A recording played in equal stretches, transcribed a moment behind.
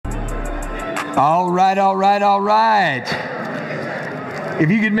All right, all right, all right.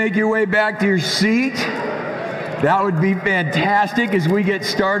 If you could make your way back to your seat, that would be fantastic as we get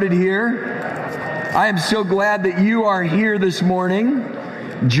started here. I am so glad that you are here this morning,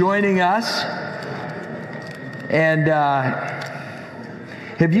 joining us. And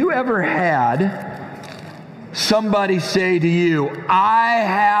have you ever had somebody say to you, I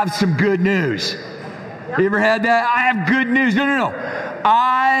have some good news? You ever had that? I have good news. No.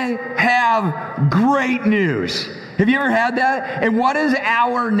 I have great news. Have you ever had that? And what is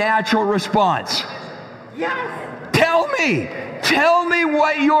our natural response? Yes. Tell me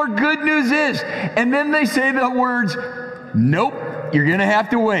what your good news is. And then they say the words, nope, you're going to have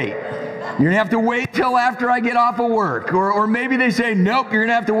to wait. You're going to have to wait till after I get off of work. Or maybe they say, nope, you're going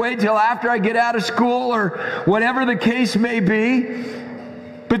to have to wait till after I get out of school, or whatever the case may be.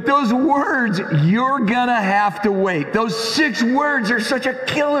 But those words, you're going to have to wait. Those 6 words are such a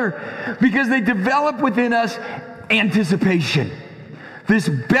killer because they develop within us anticipation. This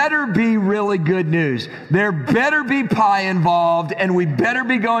better be really good news. There better be pie involved, and we better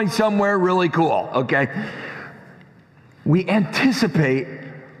be going somewhere really cool, okay? We anticipate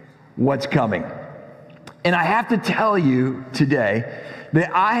what's coming. And I have to tell you today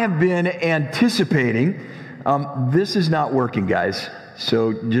that I have been anticipating, this is not working, guys.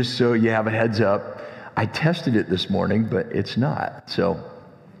 So just so you have a heads up, I tested it this morning, but it's not. So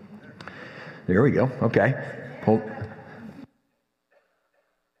there we go. Okay.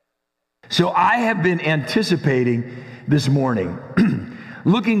 So I have been anticipating this morning,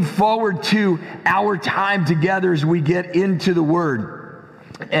 looking forward to our time together as we get into the Word,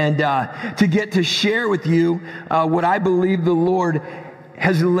 and to get to share with you what I believe the Lord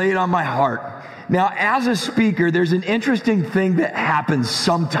has laid on my heart. Now, as a speaker, there's an interesting thing that happens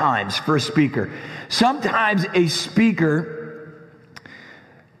sometimes for a speaker. Sometimes a speaker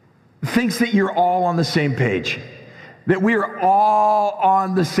thinks that you're all on the same page, that we are all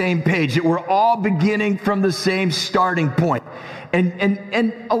on the same page, that we're all beginning from the same starting point.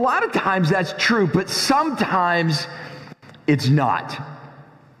 And a lot of times that's true, but sometimes it's not.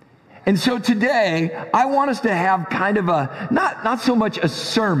 And so today, I want us to have kind of a, not so much a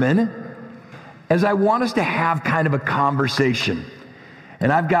sermon, as I want us to have kind of a conversation. And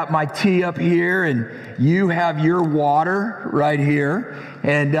I've got my tea up here, and you have your water right here.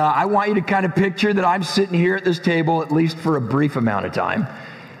 And I want you to kind of picture that I'm sitting here at this table, at least for a brief amount of time,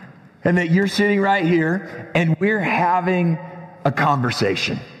 and that you're sitting right here, and we're having a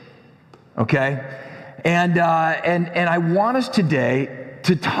conversation, okay? And I want us today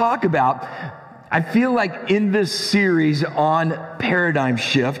to talk about, I feel like in this series on paradigm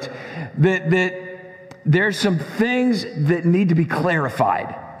shift, that there's some things that need to be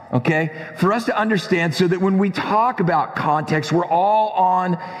clarified, okay? For us to understand, so that when we talk about context, we're all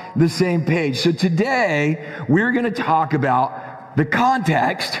on the same page. So today, we're going to talk about the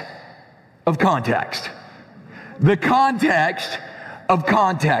context of context. The context of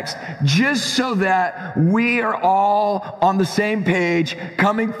context, just so that we are all on the same page,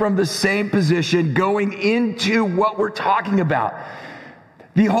 coming from the same position, going into what we're talking about.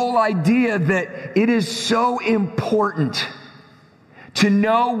 The whole idea that it is so important to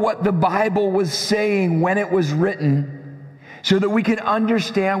know what the Bible was saying when it was written, so that we can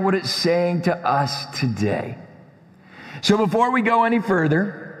understand what it's saying to us today. So before we go any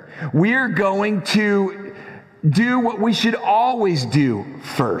further, we're going to do what we should always do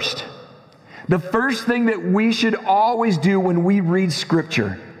first. The first thing that we should always do when we read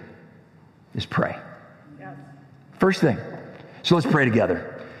Scripture is pray. Yes. First thing. So let's pray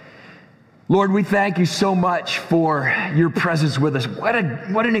together. Lord, we thank you so much for your presence with us. What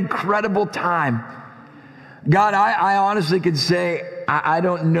an incredible time. God, I honestly could say, I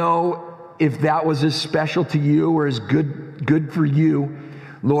don't know if that was as special to you or as good for you,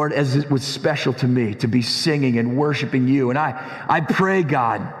 Lord, as it was special to me to be singing and worshiping you. And I pray,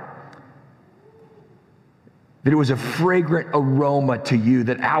 God, that it was a fragrant aroma to you,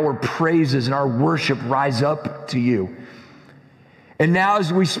 that our praises and our worship rise up to you. And now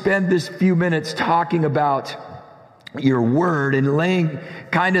as we spend this few minutes talking about your word and laying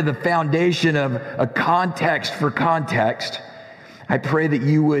kind of the foundation of a context for context, I pray that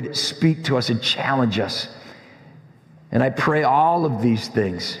you would speak to us and challenge us. And I pray all of these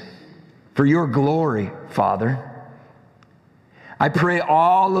things for your glory, Father. I pray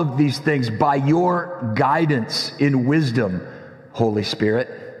all of these things by your guidance in wisdom, Holy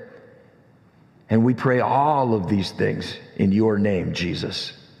Spirit. And we pray all of these things in your name,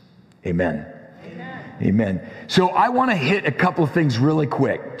 Jesus. Amen. Amen. Amen. So I want to hit a couple of things really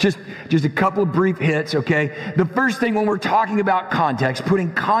quick. Just a couple of brief hits, okay? The first thing when we're talking about context,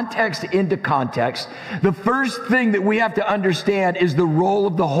 putting context into context, the first thing that we have to understand is the role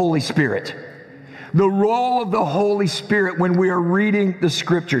of the Holy Spirit. The role of the Holy Spirit when we are reading the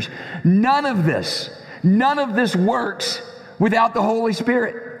Scriptures. None of this works without the Holy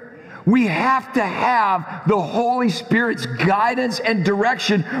Spirit. We have to have the Holy Spirit's guidance and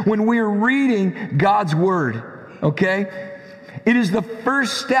direction when we are reading God's Word, okay? It is the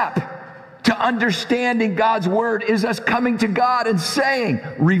first step to understanding God's Word is us coming to God and saying,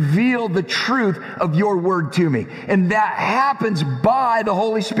 reveal the truth of your Word to me. And that happens by the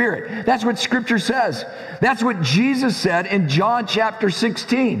Holy Spirit. That's what Scripture says. That's what Jesus said in John chapter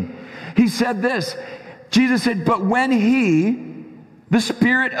 16. He said this, Jesus said, but when He, the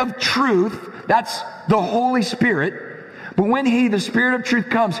Spirit of truth, that's the Holy Spirit, but when He, the Spirit of truth,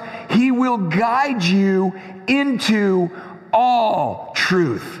 comes, He will guide you into all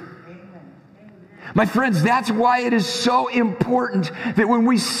truth. My friends, that's why it is so important that when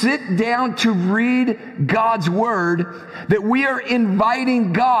we sit down to read God's Word, that we are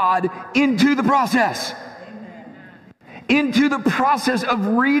inviting God into the process. Into the process of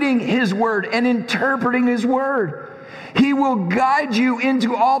reading His Word and interpreting His Word. He will guide you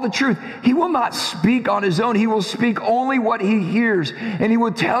into all the truth. He will not speak on His own. He will speak only what He hears, and He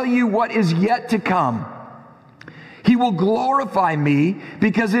will tell you what is yet to come. He will glorify me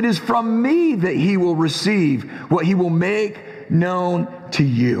because it is from me that He will receive what He will make known to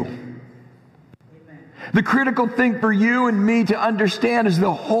you. The critical thing for you and me to understand is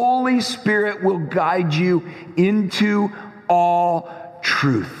the Holy Spirit will guide you into all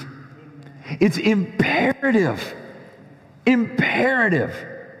truth. It's imperative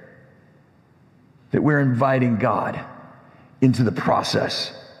that we're inviting God into the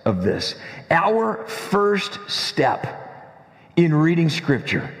process of this. Our first step in reading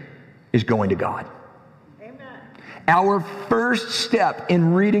Scripture is going to God. Amen. Our first step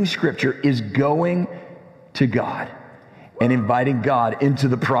in reading Scripture is going to God and inviting God into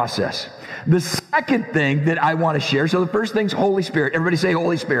the process. The second thing that I want to share, so the first thing's Holy Spirit. Everybody say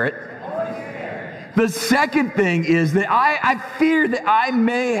Holy Spirit. The second thing is that I fear that I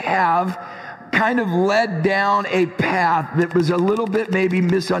may have kind of led down a path that was a little bit maybe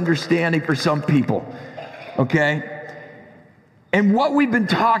misunderstanding for some people, okay? And what we've been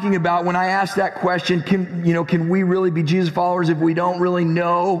talking about when I asked that question, can we really be Jesus followers if we don't really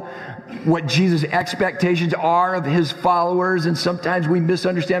know what Jesus' expectations are of His followers, and sometimes we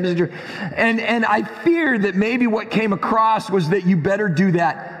misunderstand. And I fear that maybe what came across was that you better do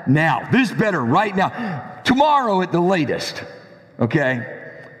that now. This better right now. Tomorrow at the latest. Okay?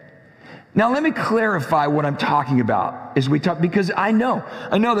 Now let me clarify what I'm talking about as we talk, because I know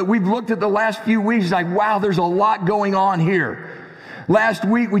that we've looked at the last few weeks like, wow, there's a lot going on here. Last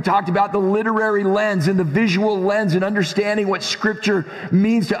week, we talked about the literary lens and the visual lens and understanding what Scripture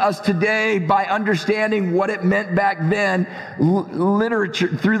means to us today by understanding what it meant back then,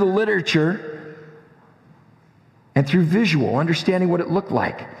 through the literature and through visual, understanding what it looked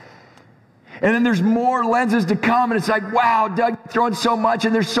like. And then there's more lenses to come, and it's like, wow, Doug, you're throwing so much,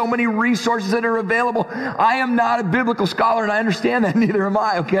 and there's so many resources that are available. I am not a biblical scholar, and I understand that, neither am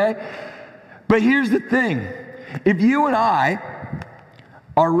I, okay? But here's the thing. If you and I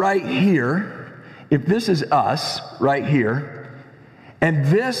are right here, if this is us right here, and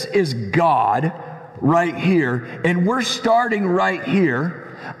this is God right here, and we're starting right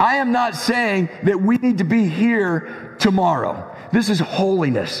here, I am not saying that we need to be here tomorrow. This is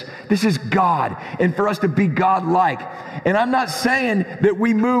holiness. This is God, and for us to be God-like. And I'm not saying that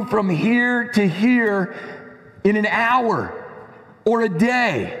we move from here to here in an hour or a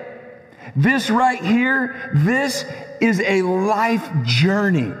day. This right here, this is a life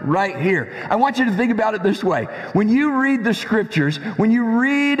journey right here. I want you to think about it this way. When you read the Scriptures, when you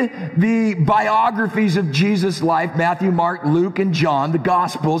read the biographies of Jesus' life, Matthew, Mark, Luke, and John, the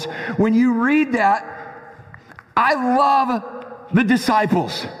Gospels, when you read that, I love the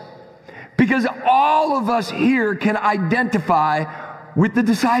disciples, because all of us here can identify with the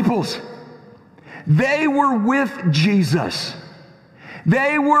disciples. They were with Jesus.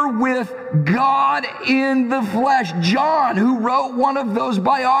 They were with God in the flesh. John, who wrote one of those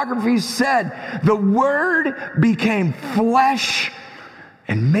biographies, said, "The Word became flesh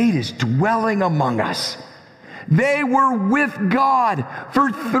and made His dwelling among us." They were with God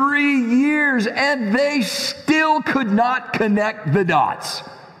for 3 years, and they still could not connect the dots.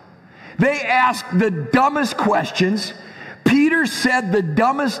 They asked the dumbest questions. Peter leaders said the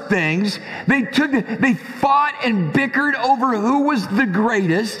dumbest things. They fought and bickered over who was the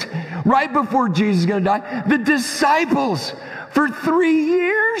greatest right before Jesus is going to die. The disciples for 3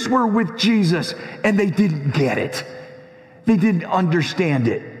 years were with Jesus, and they didn't get it. They didn't understand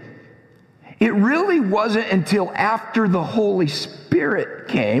it. It really wasn't until after the Holy Spirit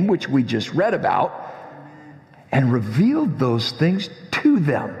came, which we just read about, and revealed those things to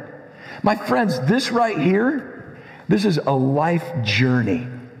them. My friends, this right here, this is a life journey.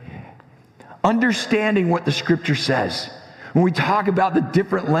 Understanding what the Scripture says. When we talk about the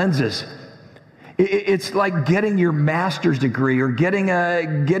different lenses, it's like getting your master's degree or getting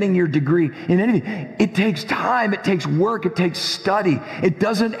your degree in anything. It takes time, it takes work, it takes study. It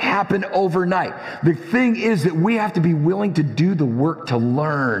doesn't happen overnight. The thing is that we have to be willing to do the work to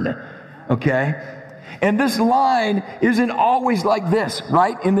learn, okay? And this line isn't always like this,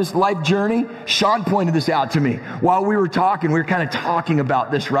 right? In this life journey, Sean pointed this out to me while we were talking. We were kind of talking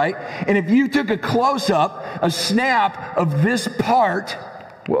about this, right? And if you took a close-up, a snap of this part,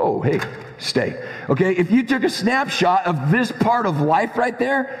 whoa, hey, stay. Okay, if you took a snapshot of this part of life right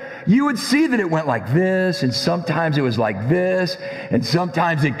there, you would see that it went like this, and sometimes it was like this, and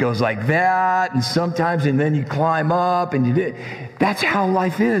sometimes it goes like that, and sometimes, and then you climb up, and you did. That's how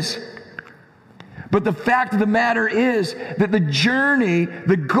life is. But the fact of the matter is that the journey,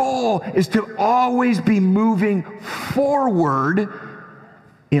 the goal is to always be moving forward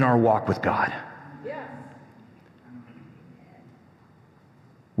in our walk with God. Yeah.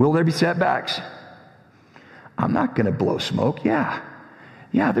 Will there be setbacks? I'm not going to blow smoke. Yeah,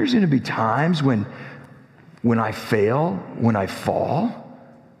 there's going to be times when I fail, when I fall.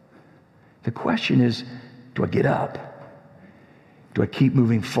 The question is, do I get up? Do I keep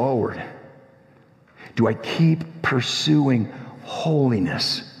moving forward? Do I keep pursuing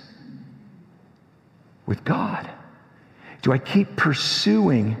holiness with God? Do I keep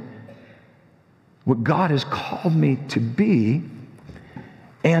pursuing what God has called me to be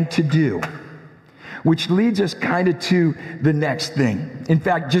and to do? Which leads us kind of to the next thing. In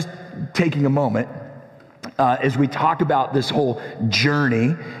fact, just taking a moment, as we talk about this whole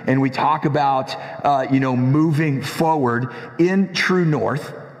journey and we talk about, moving forward in True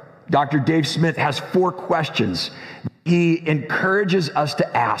North, Dr. Dave Smith has 4 questions he encourages us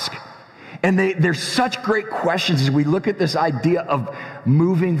to ask. And they're such great questions as we look at this idea of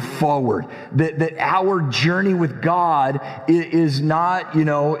moving forward, that our journey with God is not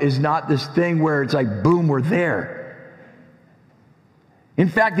this thing where it's like, boom, we're there. In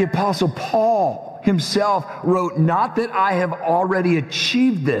fact, the Apostle Paul himself wrote, "Not that I have already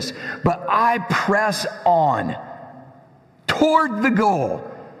achieved this, but I press on toward the goal."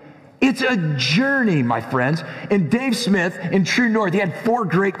 It's a journey, my friends. And Dave Smith in True North, he had 4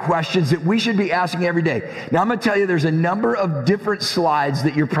 great questions that we should be asking every day. Now, I'm going to tell you there's a number of different slides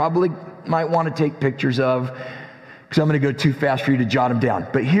that you probably might want to take pictures of, because I'm going to go too fast for you to jot them down.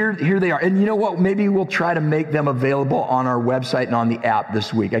 But here they are. And you know what? Maybe we'll try to make them available on our website and on the app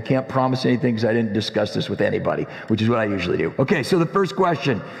this week. I can't promise anything because I didn't discuss this with anybody, which is what I usually do. Okay, so the first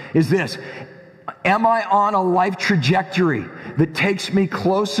question is this. Am I on a life trajectory that takes me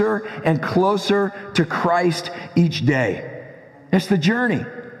closer and closer to Christ each day? That's the journey.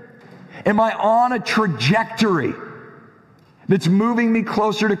 Am I on a trajectory that's moving me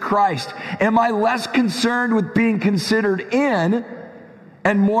closer to Christ? Am I less concerned with being considered in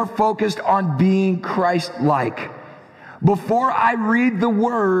and more focused on being Christ-like? Before I read the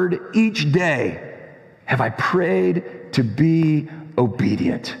Word each day, have I prayed to be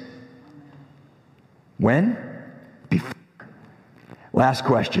obedient? When? Before. Last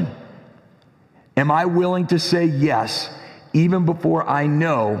question. Am I willing to say yes even before I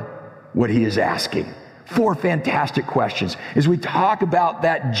know what he is asking? 4 fantastic questions as we talk about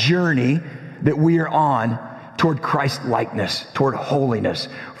that journey that we are on toward Christ-likeness, toward holiness.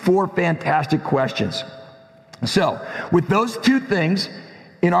 4 fantastic questions. So, with those 2 things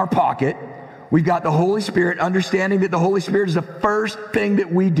in our pocket, we've got the Holy Spirit, understanding that the Holy Spirit is the first thing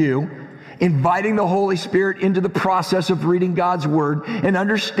that we do, inviting the Holy Spirit into the process of reading God's Word, and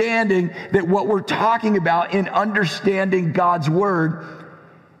understanding that what we're talking about in understanding God's Word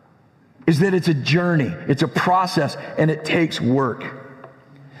is that it's a journey, it's a process, and it takes work.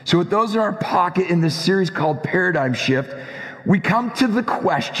 So with those in our pocket in this series called Paradigm Shift, we come to the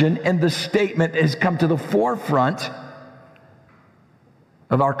question and the statement that has come to the forefront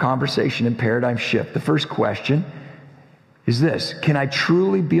of our conversation in Paradigm Shift. The first question is this: can I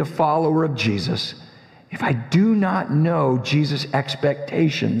truly be a follower of Jesus if I do not know Jesus'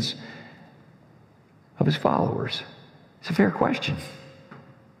 expectations of his followers? It's a fair question,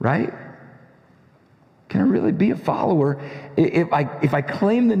 right? Can I really be a follower if I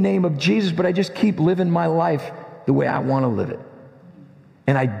claim the name of Jesus, but I just keep living my life the way I want to live it?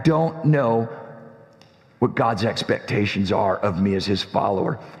 And I don't know what God's expectations are of me as his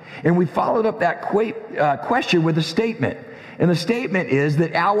follower. And we followed up that question with a statement. And the statement is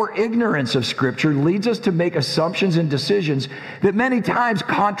that our ignorance of Scripture leads us to make assumptions and decisions that many times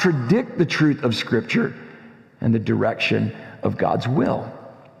contradict the truth of Scripture and the direction of God's will.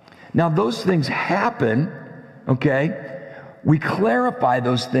 Now, those things happen, okay? We clarify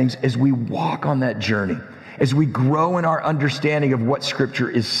those things as we walk on that journey, as we grow in our understanding of what Scripture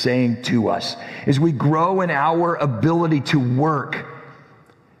is saying to us, as we grow in our ability to work,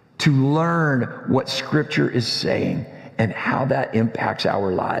 to learn what Scripture is saying and how that impacts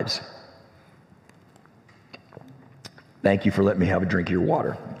our lives. Thank you for letting me have a drink of your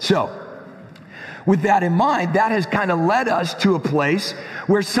water. So, with that in mind, that has kind of led us to a place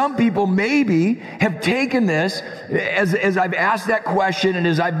where some people maybe have taken this, as I've asked that question and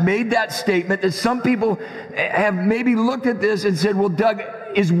as I've made that statement, that some people have maybe looked at this and said, well, Doug,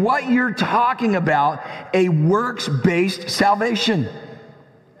 is what you're talking about a works-based salvation?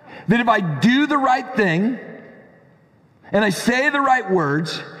 That if I do the right thing, and I say the right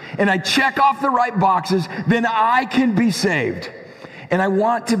words, and I check off the right boxes, then I can be saved. And I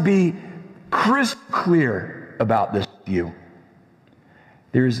want to be crystal clear about this with you.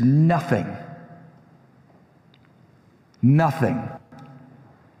 There is nothing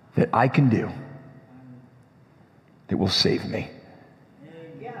that I can do that will save me.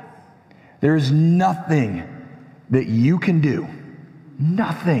 There is nothing that you can do,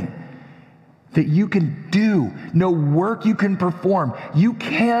 nothing that you can do, no work you can perform. You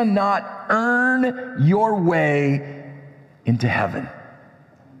cannot earn your way into heaven.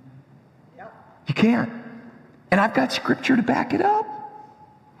 You can't. And I've got Scripture to back it up.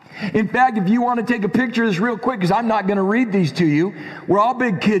 In fact, if you want to take a picture of this real quick, because I'm not going to read these to you. We're all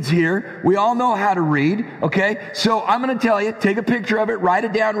big kids here. We all know how to read, okay? So I'm going to tell you, take a picture of it, write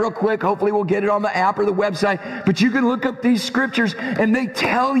it down real quick. Hopefully we'll get it on the app or the website. But you can look up these Scriptures, and they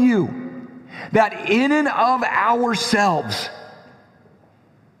tell you that in and of ourselves,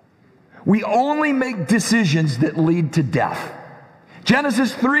 we only make decisions that lead to death.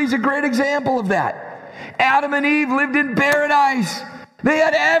 Genesis 3 is a great example of that. Adam and Eve lived in paradise. They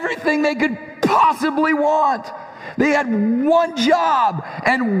had everything they could possibly want. They had one job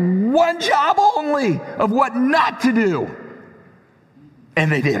and one job only of what not to do.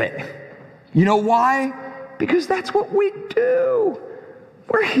 And they did it. You know why? Because that's what we do.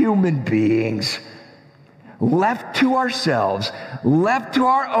 We're human beings. Left to ourselves, left to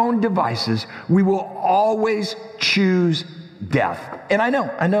our own devices, we will always choose death. And I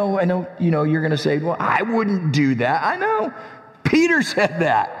know, you're going to say, well, I wouldn't do that. I know. Peter said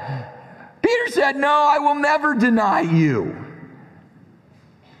that. Peter said, no, I will never deny you.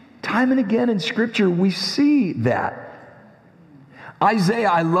 Time and again in Scripture, we see that. Isaiah,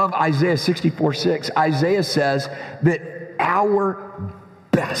 I love Isaiah 64:6. Isaiah says that our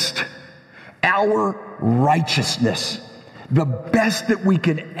best, our righteousness, the best that we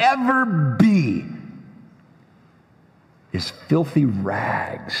can ever be, is filthy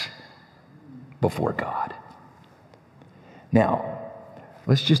rags before God. Now,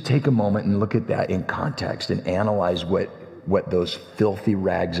 let's just take a moment and look at that in context and analyze what those filthy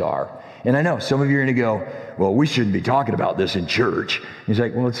rags are. And I know some of you are going to go, well, we shouldn't be talking about this in church. He's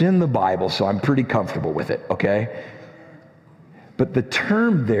like, well, it's in the Bible, so I'm pretty comfortable with it, okay? But the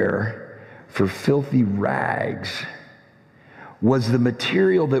term there for filthy rags was the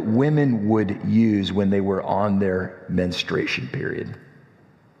material that women would use when they were on their menstruation period.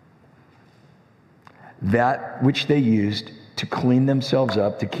 That which they used to clean themselves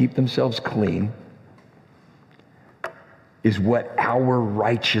up, to keep themselves clean, is what our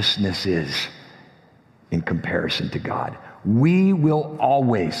righteousness is in comparison to God. We will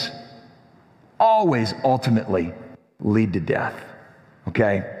always ultimately lead to death.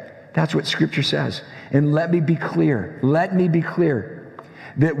 Okay? That's what Scripture says. And let me be clear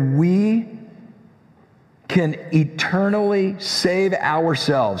that we can eternally save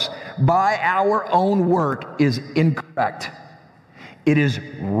ourselves by our own work is incorrect. It is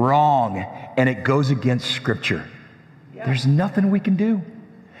wrong, and it goes against Scripture. Yeah. There's nothing we can do.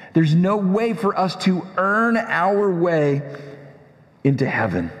 There's no way for us to earn our way into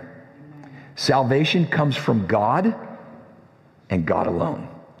heaven. Salvation comes from God and God alone.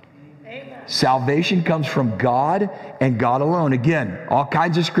 Amen. Salvation comes from God and God alone. Again, all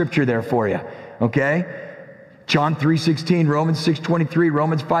kinds of Scripture there for you, okay? John 3:16, Romans 6:23,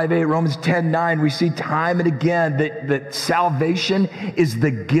 Romans 5:8, Romans 10:9, we see time and again that salvation is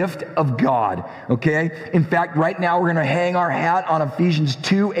the gift of God, okay? In fact, right now we're going to hang our hat on Ephesians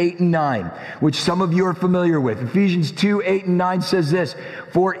 2:8 and 9, which some of you are familiar with. Ephesians 2:8 and 9 says this,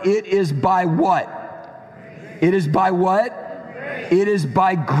 for it is by what? It is by what? It is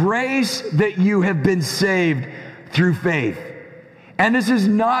by grace that you have been saved through faith. And this is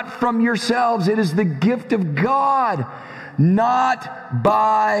not from yourselves. It is the gift of God, not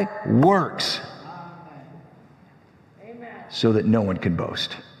by works. Amen. So that no one can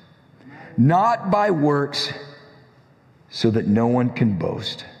boast. Not by works, so that no one can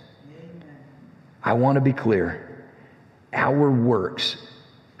boast. Amen. I want to be clear. Our works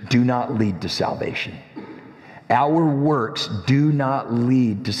do not lead to salvation. Our works do not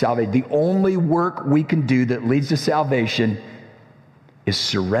lead to salvation. The only work we can do that leads to salvation is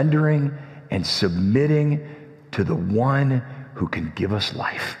surrendering and submitting to the one who can give us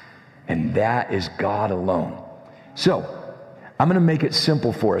life. And that is God alone. So, I'm going to make it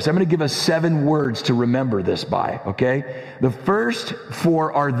simple for us. I'm going to give us 7 words to remember this by, okay? The first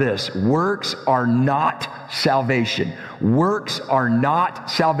 4 are this. Works are not salvation. Works are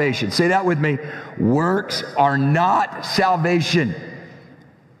not salvation. Say that with me. Works are not salvation.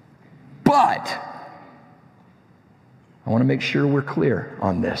 But I want to make sure we're clear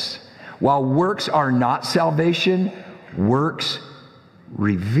on this. While works are not salvation, works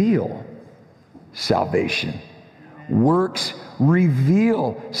reveal salvation. Works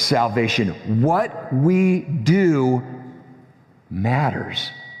reveal salvation. What we do matters.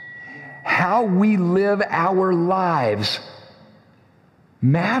 How we live our lives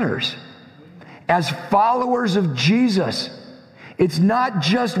matters. As followers of Jesus, it's not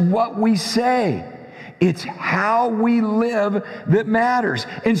just what we say. It's how we live that matters.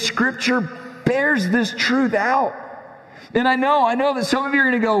 And Scripture bears this truth out. And I know that some of you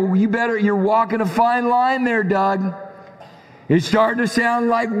are going to go, you're walking a fine line there, Doug. It's starting to sound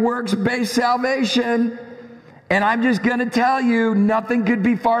like works-based salvation. And I'm just going to tell you, nothing could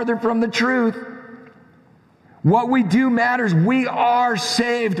be farther from the truth. What we do matters. We are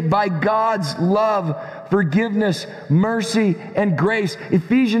saved by God's love, forgiveness, mercy, and grace.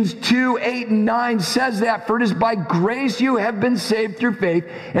 Ephesians 2:8 and 9 says that, for it is by grace you have been saved through faith,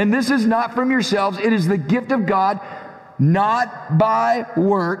 and this is not from yourselves. It is the gift of God, not by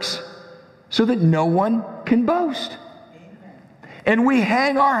works, so that no one can boast. Amen. And we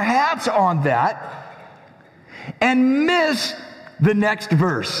hang our hats on that and miss the next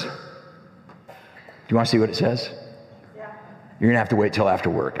verse. Do you want to see what it says? Yeah. You're going to have to wait till after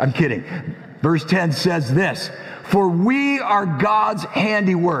work. I'm kidding. Verse 10 says this, for we are God's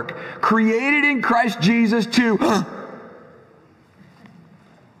handiwork, created in Christ Jesus to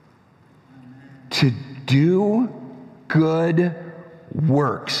do good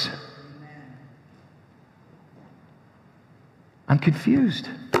works. I'm confused.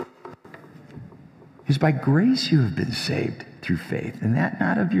 It's by grace you have been saved through faith, and that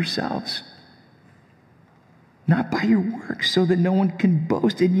not of yourselves. Not by your works, so that no one can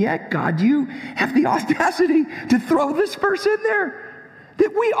boast. And yet, God, you have the audacity to throw this verse in there,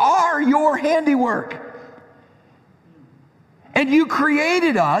 that we are your handiwork. And you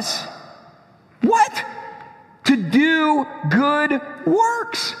created us, what? To do good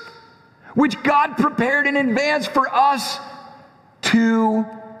works, which God prepared in advance for us to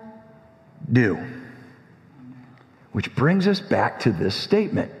do. Which brings us back to this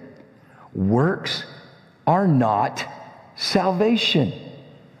statement. Works are not salvation.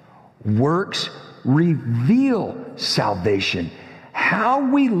 Works reveal salvation.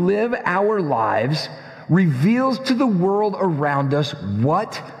 How we live our lives reveals to the world around us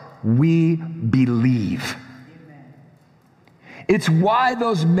what we believe. Amen. It's why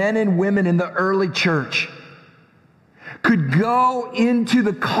those men and women in the early church could go into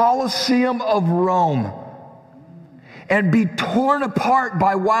the Colosseum of Rome and be torn apart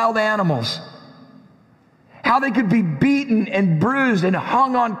by wild animals. How they could be beaten and bruised and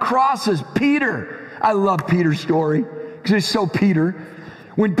hung on crosses. Peter, I love Peter's story because it's so Peter.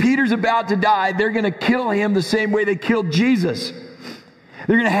 When Peter's about to die, they're going to kill him the same way they killed Jesus.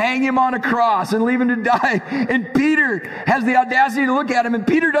 They're going to hang him on a cross and leave him to die. And Peter has the audacity to look at him, and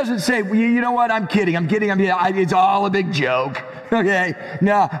Peter doesn't say, well, you know what, I'm kidding. It's all a big joke. Okay,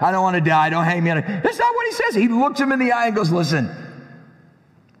 no, I don't want to die. Don't hang me on it. That's not what he says. He looks him in the eye and goes, listen,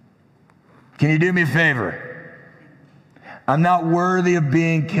 can you do me a favor? I'm not worthy of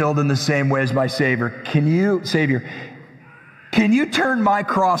being killed in the same way as my Savior. Can you turn my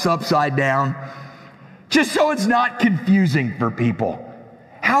cross upside down? Just so it's not confusing for people.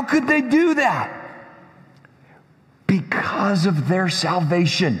 How could they do that? because of their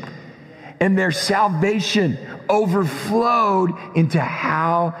salvation. And their salvation overflowed into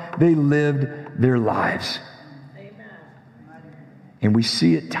how they lived their lives. And we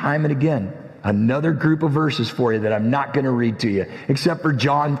see it time and again. Another group of verses for you that I'm not going to read to you, except for 1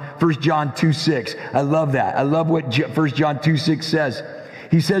 John 2:6. I love that. I love what 1 John 2:6 says.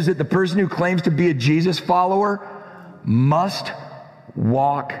 He says that the person who claims to be a Jesus follower must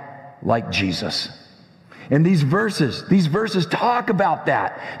walk like Jesus. And these verses talk about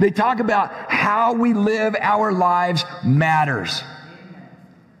that. They talk about how we live our lives matters.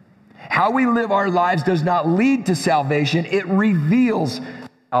 How we live our lives does not lead to salvation. It reveals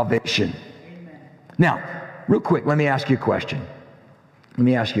salvation. Now, real quick, let me ask you a question.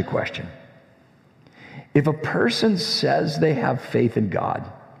 If a person says they have faith in God,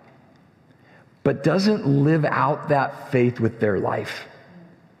 but doesn't live out that faith with their life,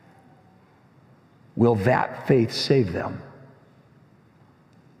 will that faith save them?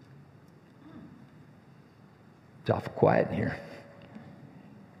 It's awful quiet in here.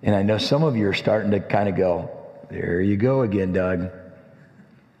 And I know some of you are starting to kind of go, there you go again, Doug.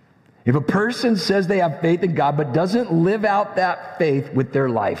 If a person says they have faith in God but doesn't live out that faith with their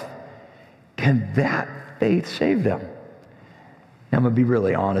life, can that faith save them? Now, I'm going to be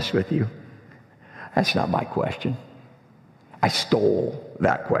really honest with you. That's not my question. I stole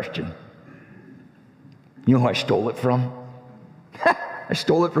that question. You know who I stole it from? I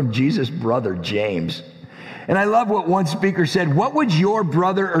stole it from Jesus' brother, James. And I love what one speaker said. What would your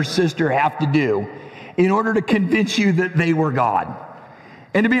brother or sister have to do in order to convince you that they were God?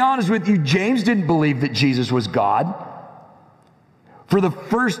 And to be honest with you, James didn't believe that Jesus was God for the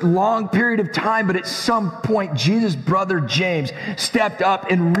first long period of time, but at some point, Jesus' brother James stepped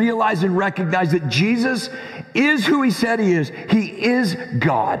up and realized and recognized that Jesus is who he said he is. He is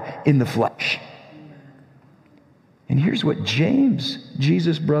God in the flesh. And here's what James,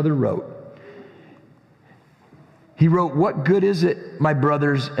 Jesus' brother, wrote. He wrote, "What good is it, my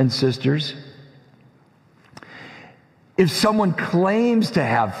brothers and sisters, if someone claims to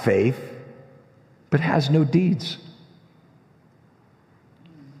have faith but has no deeds?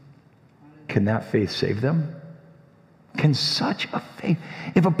 Can that faith save them? Can such a faith,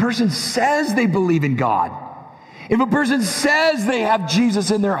 if a person says they believe in God, if a person says they have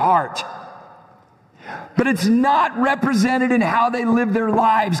Jesus in their heart, but it's not represented in how they live their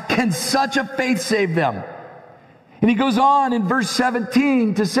lives, can such a faith save them?" And he goes on in verse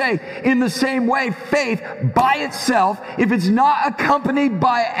 17 to say, in the same way, faith by itself, if it's not accompanied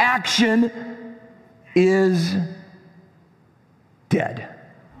by action, is dead.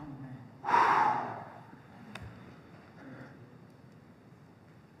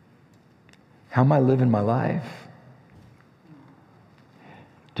 How am I living my life?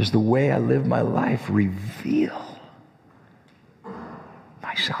 Does the way I live my life reveal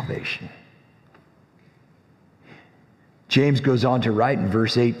my salvation? James goes on to write in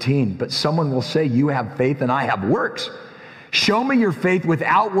verse 18, "But someone will say, 'You have faith and I have works. Show me your faith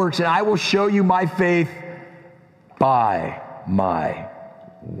without works, and I will show you my faith by my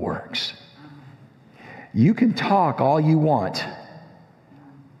works.'" You can talk all you want,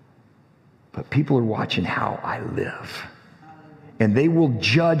 but people are watching how I live. And they will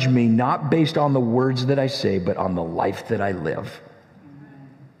judge me not based on the words that I say, but on the life that I live.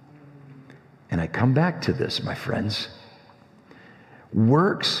 And I come back to this, my friends.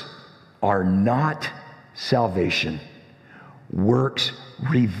 Works are not salvation. Works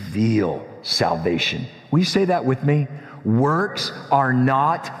reveal salvation. Will you say that with me? Works are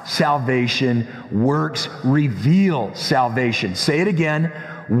not salvation. Works reveal salvation. Say it again.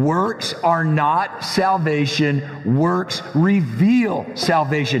 Works are not salvation. Works reveal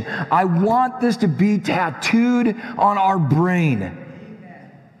salvation. I want this to be tattooed on our brain.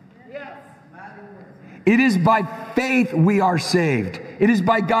 It is by faith we are saved. It is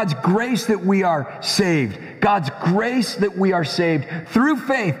by God's grace that we are saved. God's grace that we are saved through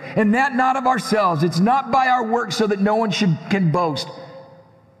faith, and that not of ourselves. It's not by our works so that no one can boast.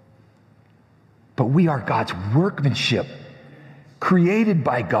 But we are God's workmanship, created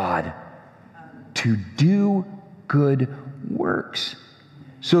by God to do good works.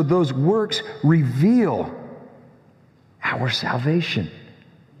 So those works reveal our salvation.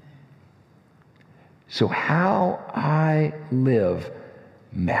 So how I live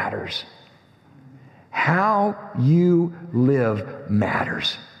matters. How you live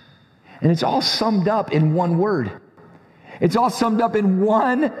matters. And it's all summed up in one word. It's all summed up in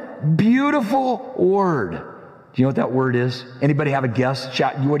one beautiful word. Do you know what that word is? Anybody have a guess?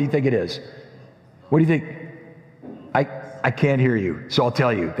 Shout, what do you think it is? What do you think? I can't hear you, so I'll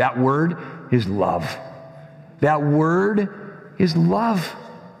tell you. That word is love. That word is love.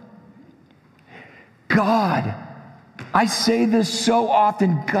 God, I say this so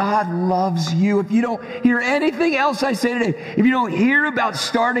often, God loves you. If you don't hear anything else I say today, if you don't hear about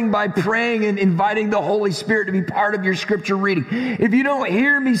starting by praying and inviting the Holy Spirit to be part of your scripture reading, if you don't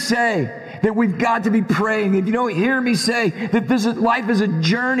hear me say that we've got to be praying, if you don't hear me say that life is a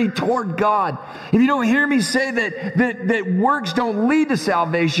journey toward God, if you don't hear me say that works don't lead to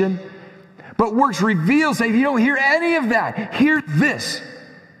salvation, but works reveal salvation, if you don't hear any of that, hear this.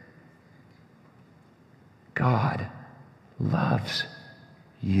 God loves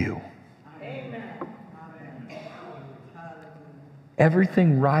you. Amen.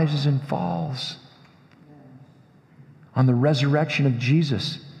 Everything rises and falls on the resurrection of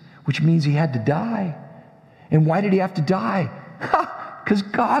Jesus, which means he had to die. And why did he have to die? Because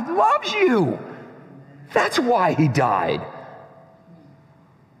God loves you. That's why he died.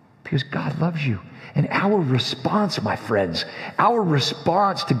 Because God loves you. And our response, my friends, our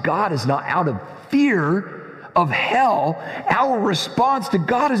response to God is not out of fear of hell. Our response to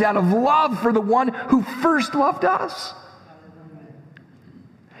God is out of love for the one who first loved us.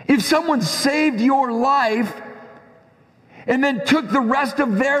 If someone saved your life and then took the rest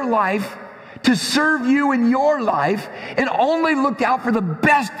of their life to serve you in your life and only looked out for the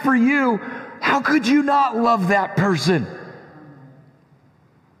best for you, how could you not love that person?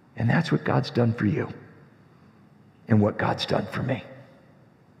 And that's what God's done for you and what God's done for me.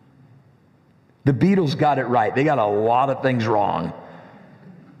 The Beatles got it right. They got a lot of things wrong,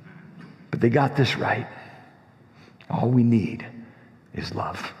 but they got this right. All we need is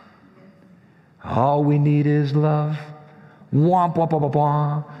love. All we need is love. Womp, womp, womp,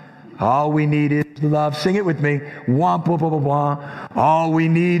 womp. All we need is love. Sing it with me. Womp, womp, womp, womp. All we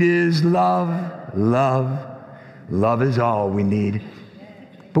need is love. Love. Love is all we need.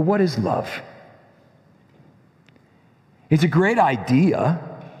 But what is love? It's a great idea.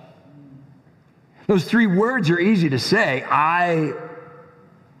 Those three words are easy to say. I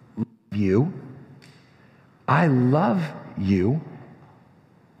love you. I love you.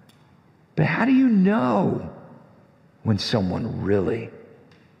 But how do you know when someone really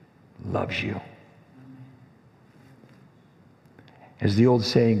loves you? As the old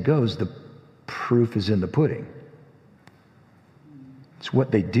saying goes, the proof is in the pudding. It's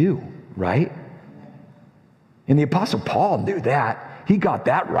what they do, right? And the Apostle Paul knew that. He got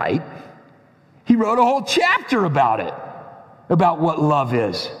that right. He wrote a whole chapter about it, about what love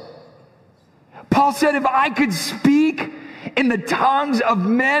is. Paul said, if I could speak in the tongues of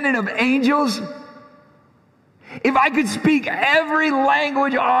men and of angels, if I could speak every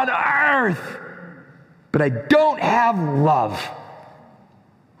language on earth, but I don't have love,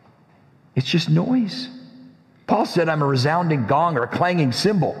 it's just noise. Paul said, I'm a resounding gong or a clanging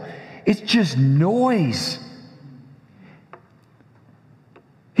cymbal. It's just noise.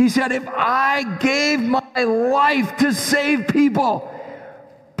 He said, if I gave my life to save people,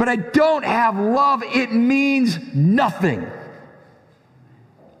 but I don't have love, it means nothing.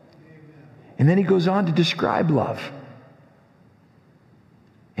 And then he goes on to describe love.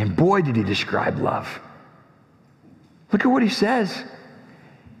 And boy, did he describe love. Look at what he says.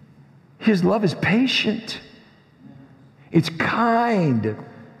 His love is patient. It's kind.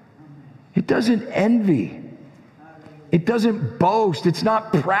 It doesn't envy. It doesn't boast. It's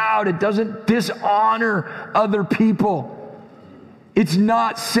not proud. It doesn't dishonor other people. It's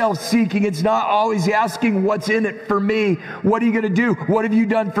not self-seeking. It's not always asking what's in it for me. What are you going to do? What have you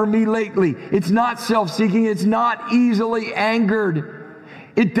done for me lately? It's not self-seeking. It's not easily angered.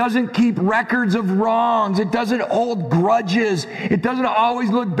 It doesn't keep records of wrongs. It doesn't hold grudges. It doesn't always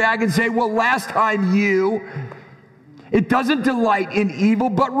look back and say, well, last time you. It doesn't delight in evil,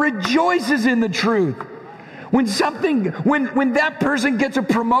 but rejoices in the truth. When that person gets a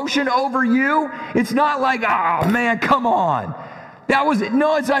promotion over you, it's not like, oh man, come on. That was it.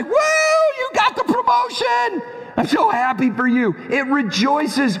 No, it's like, woo, you got the promotion. I'm so happy for you. It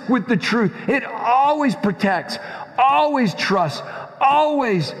rejoices with the truth. It always protects, always trusts,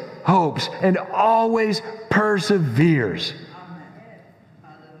 always hopes, and always perseveres.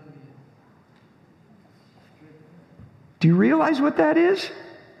 Do you realize what that is?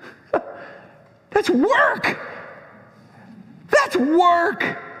 That's work. That's work.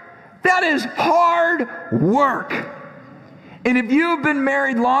 That is hard work. And if you've been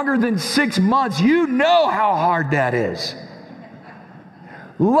married longer than 6 months, you know how hard that is.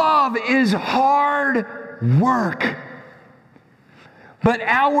 Love is hard work. But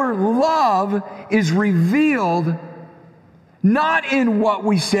our love is revealed not in what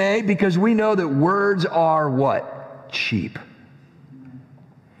we say, because we know that words are what? Cheap.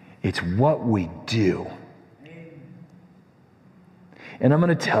 It's what we do. And I'm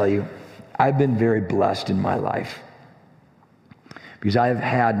going to tell you, I've been very blessed in my life because I have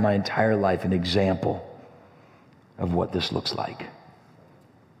had my entire life an example of what this looks like.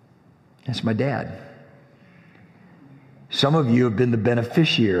 It's my dad. Some of you have been the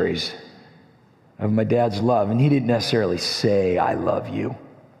beneficiaries of my dad's love, and he didn't necessarily say, "I love you."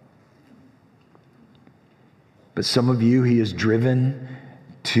 But some of you, he has driven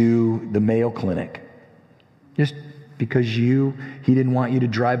to the Mayo Clinic just because he didn't want you to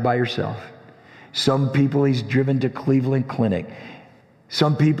drive by yourself. Some people he's driven to Cleveland Clinic.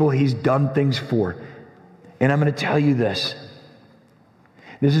 Some people he's done things for. And I'm going to tell you this.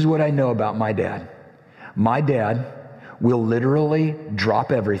 This is what I know about my dad. My dad will literally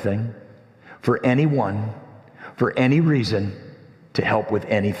drop everything for anyone, for any reason, to help with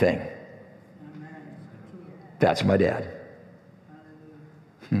anything. That's my dad.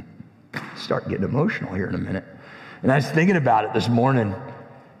 Start getting emotional here in a minute. And I was thinking about it this morning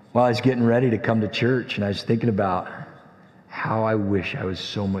while I was getting ready to come to church, and I was thinking about how I wish I was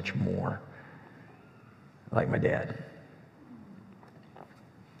so much more like my dad.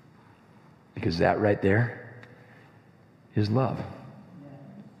 Because that right there is love.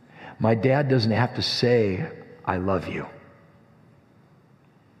 My dad doesn't have to say, "I love you."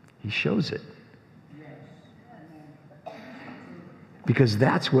 He shows it. Because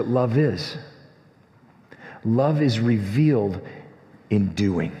that's what love is. Love is revealed in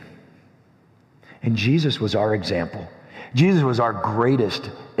doing. And Jesus was our example. Jesus was our greatest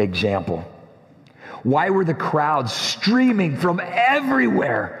example. Why were the crowds streaming from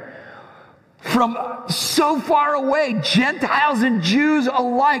everywhere? From so far away, Gentiles and Jews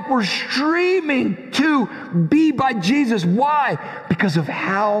alike were streaming to be by Jesus. Why? Because of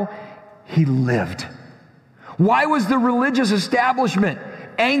how he lived. Why was the religious establishment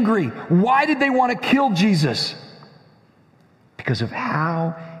angry? Why did they want to kill Jesus? Because of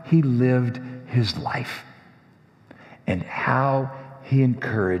how he lived his life and how he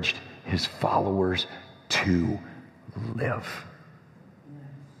encouraged his followers to live.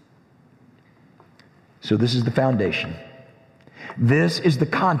 So this is the foundation. This is the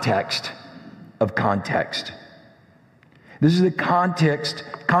context of context. This is the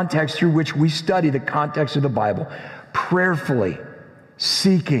context through which we study the context of the Bible, prayerfully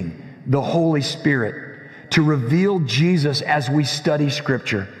seeking the Holy Spirit to reveal Jesus as we study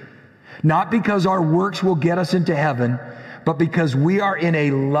Scripture. Not because our works will get us into heaven, but because we are in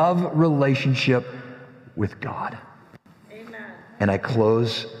a love relationship with God. Amen. And I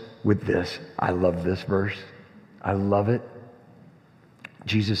close with this. I love this verse. I love it.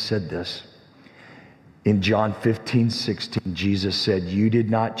 Jesus said this. In John 15:16, Jesus said, "You did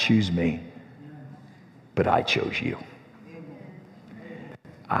not choose me, but I chose you."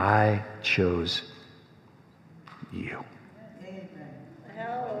 I chose you.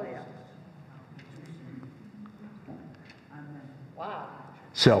 Hallelujah. Wow.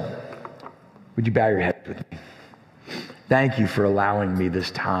 So, would you bow your head with me? Thank you for allowing me this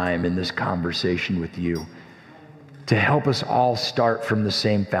time in this conversation with you to help us all start from the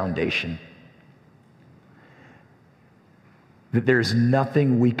same foundation. That there's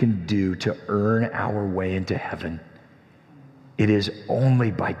nothing we can do to earn our way into heaven. It is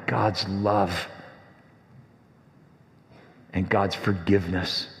only by God's love and God's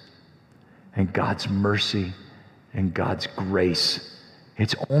forgiveness and God's mercy and God's grace.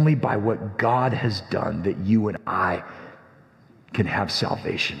 It's only by what God has done that you and I can have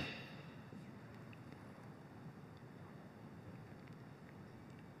salvation.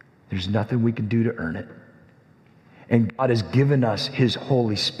 There's nothing we can do to earn it. And God has given us his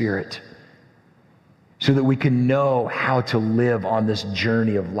Holy Spirit so that we can know how to live on this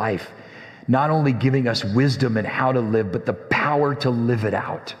journey of life. Not only giving us wisdom in how to live, but the power to live it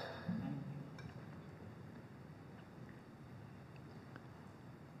out.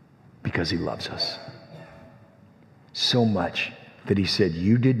 Because he loves us so much that he said,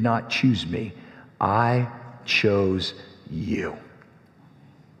 "You did not choose me, I chose you."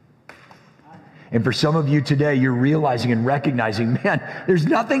 And for some of you today, you're realizing and recognizing, man, there's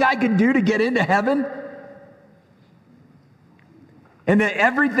nothing I can do to get into heaven. And that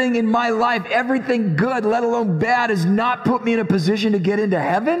everything in my life, everything good, let alone bad, has not put me in a position to get into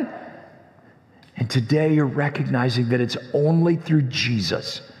heaven. And today you're recognizing that it's only through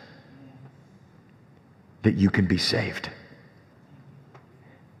Jesus that you can be saved.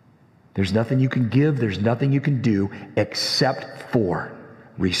 There's nothing you can give, there's nothing you can do except for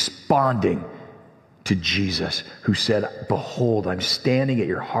responding to Jesus, who said, "Behold, I'm standing at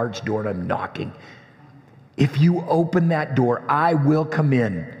your heart's door and I'm knocking. If you open that door, I will come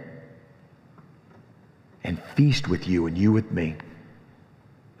in and feast with you and you with me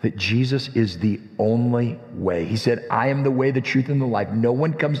that Jesus is the only way. He said, I am the way, the truth, and the life. No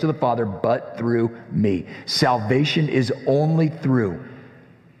one comes to the Father but through me. Salvation is only through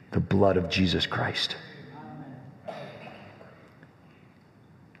the blood of Jesus Christ.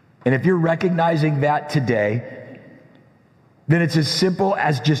 And if you're recognizing that today, then it's as simple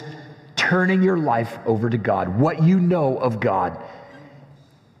as just turning your life over to God, what you know of God,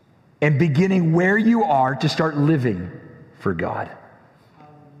 and beginning where you are to start living for God.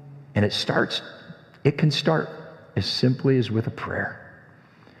 And it can start as simply as with a prayer.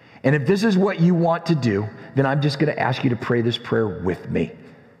 And if this is what you want to do, then I'm just going to ask you to pray this prayer with me.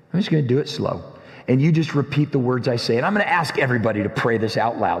 I'm just going to do it slow. And you just repeat the words I say. And I'm going to ask everybody to pray this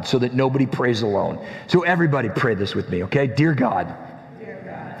out loud so that nobody prays alone. So everybody pray this with me, okay? Dear God,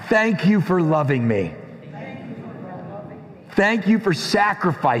 thank you for loving me. Thank you for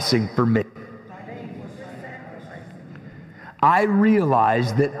sacrificing for me. I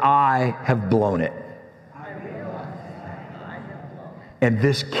realize that I have blown it. And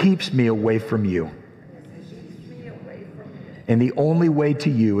this keeps me away from you. And the only way to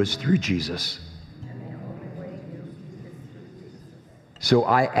you is through Jesus. So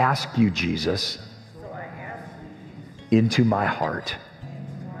I ask you, Jesus, into my heart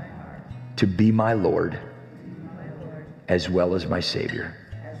to be my Lord as well as my Savior.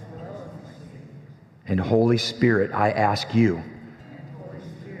 And Holy Spirit, I ask you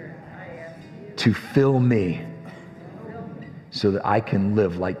to fill me so that I can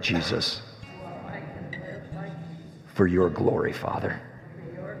live like Jesus for your glory, Father.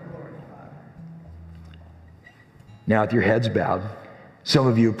 Now, with your heads bowed, some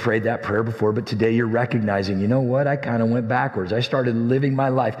of you have prayed that prayer before, but today you're recognizing, you know what? I kind of went backwards. I started living my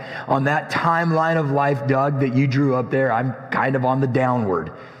life. On that timeline of life, Doug, that you drew up there, I'm kind of on the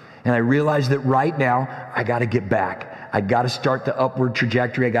downward. And I realize that right now, I got to get back. I got to start the upward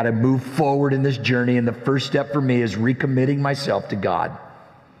trajectory. I got to move forward in this journey. And the first step for me is recommitting myself to God.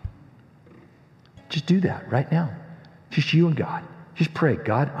 Just do that right now. Just you and God. Just pray,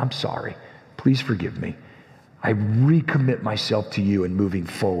 God, I'm sorry. Please forgive me. I recommit myself to you and moving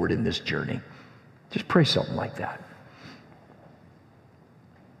forward in this journey. Just pray something like that.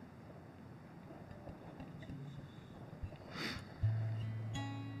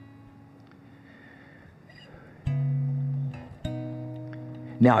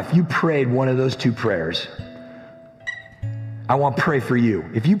 Now, if you prayed one of those two prayers, I want to pray for you.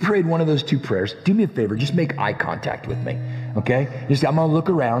 If you prayed one of those two prayers, do me a favor, just make eye contact with me, okay? I'm going to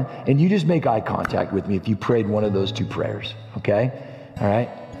look around, and you just make eye contact with me if you prayed one of those two prayers, okay? All right?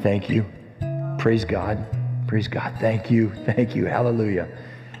 Thank you. Praise God. Praise God. Thank you. Thank you. Hallelujah.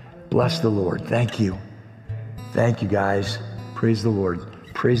 Bless the Lord. Thank you. Thank you, guys. Praise the Lord.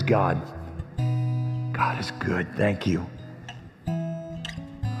 Praise God. God is good. Thank you.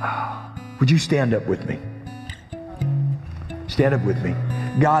 Would you stand up with me? Stand up with me.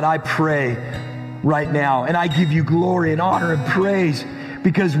 God, I pray right now, and I give you glory and honor and praise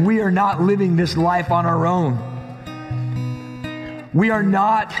because we are not living this life on our own. We are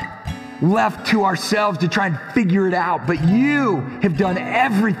not left to ourselves to try and figure it out, but you have done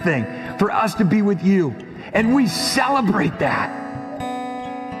everything for us to be with you, and we celebrate that.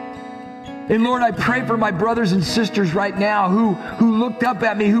 And Lord, I pray for my brothers and sisters right now who looked up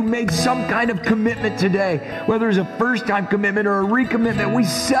at me, who made some kind of commitment today, whether it's a first-time commitment or a recommitment. We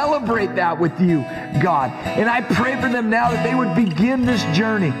celebrate that with you, God. And I pray for them now that they would begin this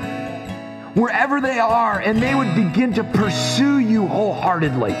journey wherever they are, and they would begin to pursue you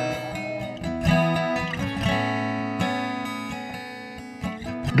wholeheartedly.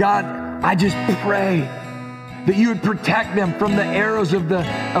 God, I just pray that you would protect them from the arrows of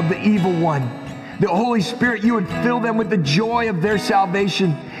the evil one. The Holy Spirit, you would fill them with the joy of their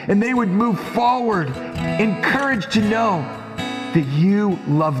salvation, and they would move forward, encouraged to know that you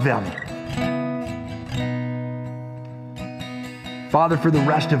love them. Father, for the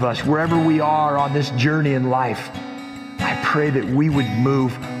rest of us, wherever we are on this journey in life, I pray that we would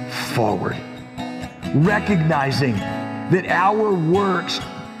move forward, recognizing that our works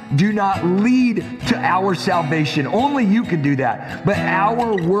do not lead to our salvation. Only you can do that. But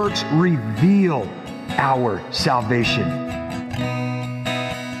our works reveal our salvation.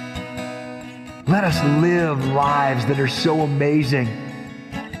 Let us live lives that are so amazing.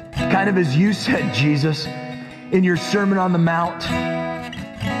 Kind of as you said, Jesus, in your Sermon on the Mount,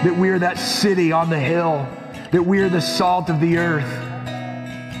 that we are that city on the hill, that we are the salt of the earth,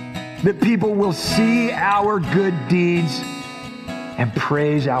 that people will see our good deeds and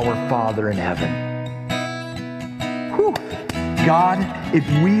praise our Father in heaven. Whew. God, if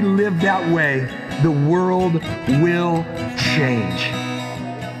we live that way, the world will change.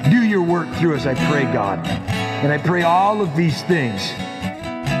 Do your work through us, I pray, God. And I pray all of these things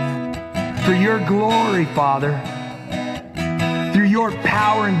for your glory, Father, through your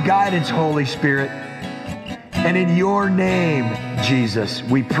power and guidance, Holy Spirit. And in your name, Jesus,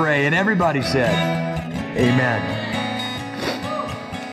 we pray. And everybody said, amen.